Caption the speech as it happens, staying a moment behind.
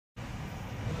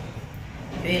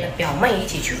约了表妹一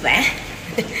起去玩，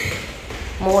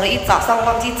摸了一早上，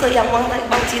忘记这样，忘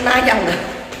记那样了。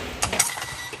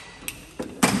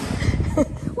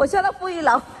我下到负1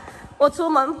楼，我出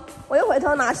门，我又回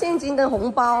头拿现金跟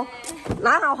红包，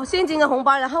拿好现金跟红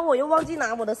包，然后我又忘记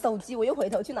拿我的手机，我又回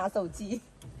头去拿手机。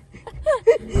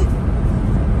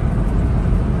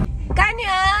干女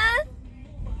儿，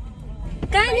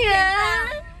干女儿，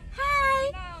嗨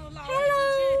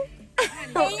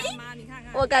 ，hello，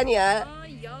 我干女儿。哎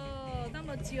呦，那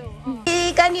么久哦。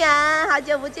干女儿，好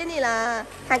久不见你了，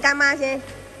喊干妈先。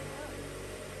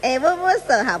哎，握握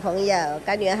手，好朋友，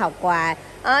干女儿好乖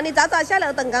啊！你早早下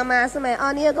楼等干妈是没？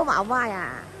哦，你有个娃娃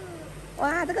呀？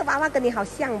哇，这个娃娃跟你好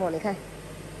像哦，你看，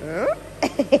嗯，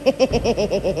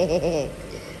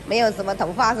没有什么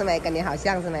头发是没？跟你好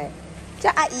像是没？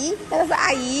叫阿姨，那个是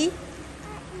阿姨。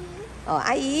哦，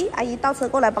阿姨，阿姨倒车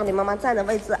过来帮你妈妈站的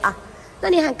位置啊。那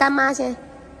你喊干妈先。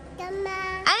干妈。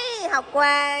哎，好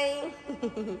乖。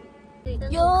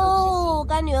哟，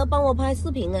干女儿帮我拍视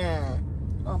频啊。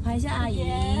哦，拍一下阿姨。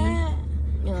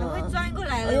还会转过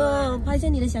来了。哎呦，拍一下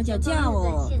你的小脚架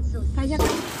哦。拍一下。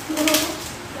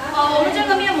我们这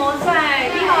个面膜在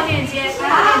1号链接、2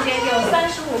号链接有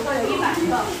35克，有100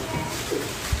克。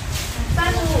35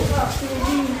克，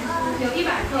有100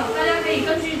克，大家可以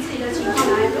根据自己的情况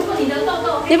来。如果你的痘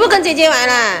痘，你不跟姐姐玩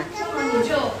啦？你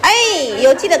就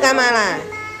有记得干妈啦？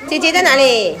姐姐在哪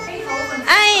里？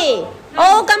哎，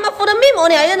哦，干妈敷的面膜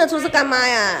你还认得出是干妈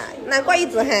呀？难怪一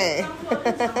直喊。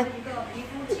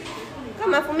干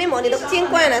嘛敷面膜？你都见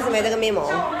惯了是没？这个面膜。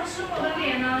像我们吃我的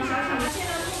脸呢，小小的，现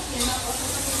在目前呢，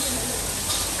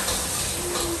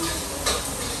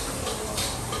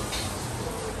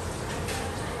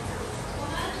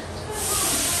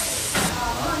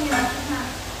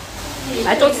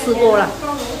来做吃播了。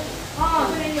哦，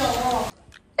这边有哦。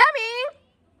大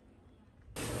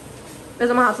明，有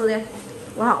什么好吃的？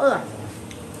我好饿。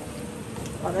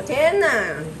我的天哪！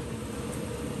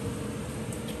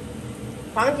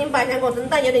黄金百香果蒸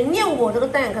蛋有点拗我，这个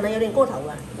蛋可能有点过头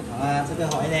了。好啊，这个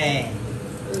好一点。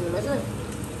没事。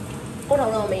过头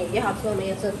了我们也好吃，我们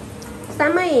也吃。三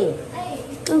妹，哎，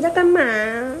你在干嘛？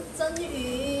蒸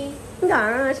鱼。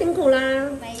啊，辛苦啦。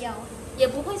没有，也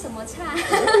不会什么菜，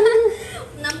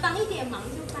能帮一点忙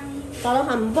就帮一点。搞得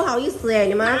很不好意思哎，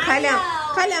你们开两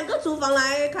个厨房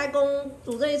来开工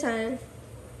煮这一餐。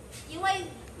因为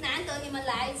难得你们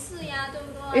来一次呀，对不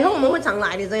对？以后我们会常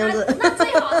来的这样子。那最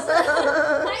好是，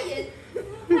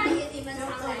那也你们常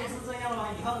来。是这样吗？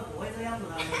以后不会这样子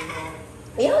了。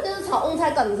以后就是炒翁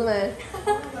菜梗是吗？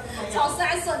炒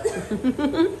三笋。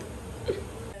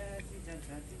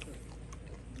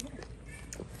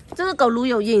这个狗炉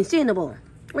有眼线的不？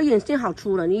我眼线好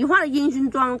粗了，你化了烟熏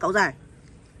妆，狗仔。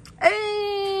哎，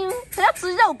他要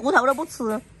吃肉，骨头都不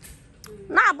吃，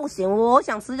那不行，我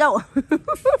想吃肉。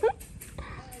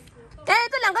哎，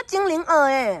这两个精灵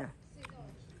耳哎，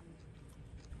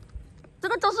这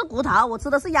个都是骨头，我吃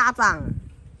的是鸭掌，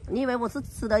你以为我是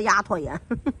吃的鸭腿啊？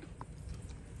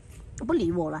不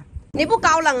理我了，你不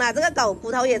高冷了，这个狗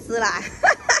骨头也吃了，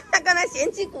刚才嫌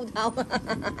弃骨头，都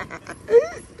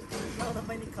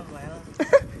被你啃来了。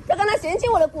他刚才嫌弃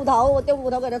我的骨头，我丢骨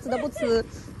头给他吃都不吃，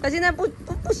他现在不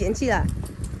嫌弃了，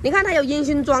你看他有烟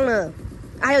熏妆了，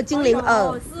还有精灵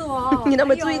耳，是哦，你能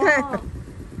不能注意看？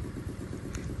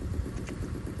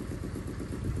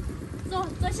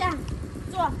坐下，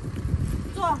坐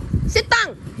 ，sit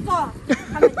down， 坐，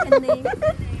他们肯定。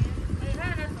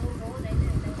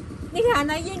你看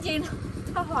那眼睛，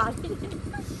他滑的，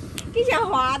更像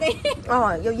滑的。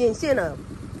哦，有眼线了。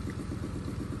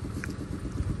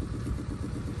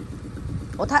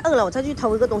我太饿了，我再去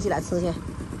偷一个东西来吃去。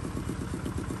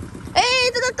哎，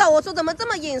这个狗我说怎么这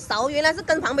么眼熟？原来是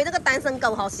跟旁边那个单身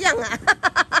狗好像啊！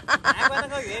难怪那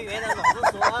个圆圆的老是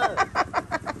说饿。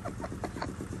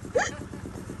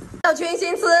小圈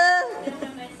先吃。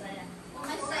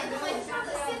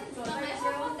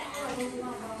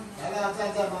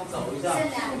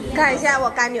看一下我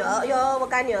干女儿哟，我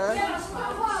干女儿。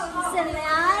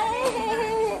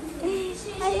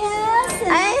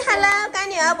哎 ，hello， 干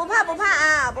女儿不怕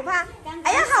啊，不怕。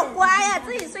哎呀，好乖呀，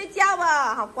自己睡觉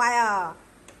吧，好乖哦。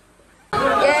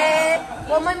耶，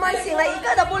我妹妹醒了一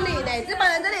个都不理呢，这帮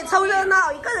人这里凑热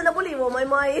闹，一个人都不理我妹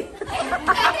妹。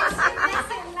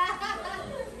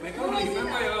没空理妹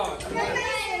妹哦。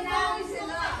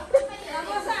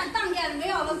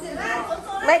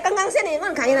来，刚刚下你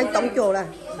我看见他动脚了。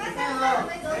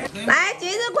来，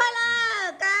节日快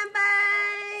乐，干杯！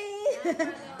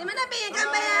你们那边也干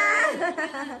杯啊！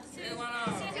节日快乐！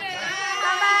干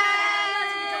杯！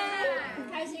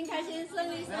开心开心，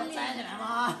顺利顺利。站起来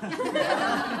吗？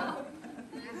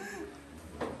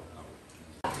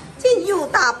庆进入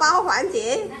打包环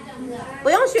节，不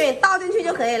用选，倒进去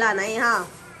就可以了，男一号。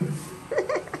你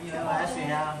以为我还选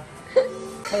呀？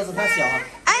车子太小了。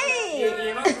哎，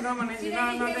你那是他们的，你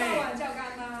那那的。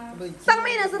上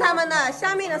面的是他们的，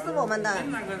下面的是我们的，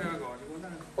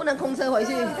不能空车回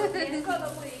去。颜色都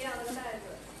不一样，这个袋子。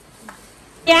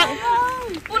呀，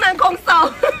不能空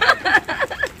手。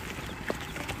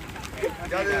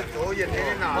要是左眼天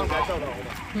天拿才照到好吧？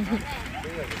这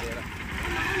个是别的。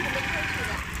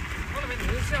我那边只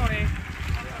是笑呢。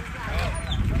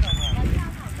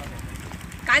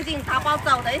赶紧打包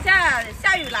走，等一下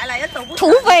下雨来了要走不。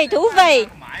土匪，土匪。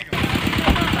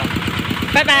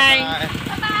拜拜。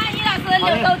拜拜，易老师，柳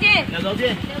州见。柳州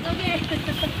见。柳州见。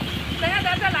等一下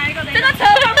再来一个。这个车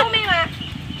放后面吗？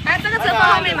哎，这个车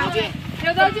放后面吗？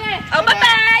柳州见。哦，拜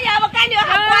拜呀，我干女儿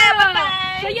好乖啊，拜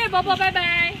拜。说叶伯伯拜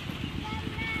拜。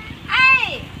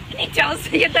哎，你叫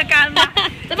谁的干妈？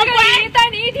这个鱼带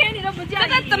你一天你都不叫，这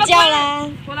个怎么叫啦？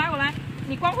我来，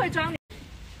你光会装。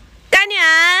干女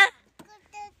儿。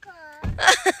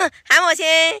喊我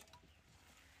先。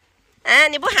啊，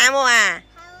你不喊我啊？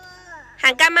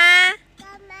喊干妈。哎，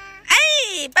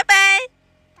拜拜。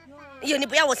哎呦，你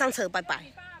不要我上车，拜拜。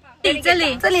这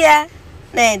里啊，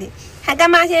那里喊干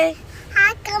妈先。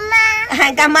喊干妈。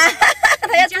喊干妈，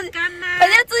他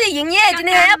要自己营业，今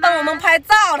天还要帮我们拍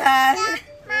照他。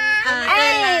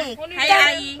哎，还有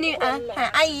阿姨，女儿喊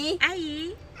阿姨。阿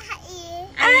姨，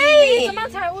哎，怎么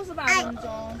才58分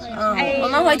钟？我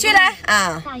们回去了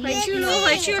啊。回去喽，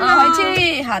回去喽，回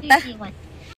去，好的。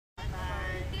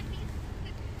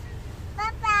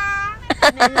拜拜。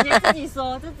你自己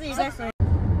说，就自己再说。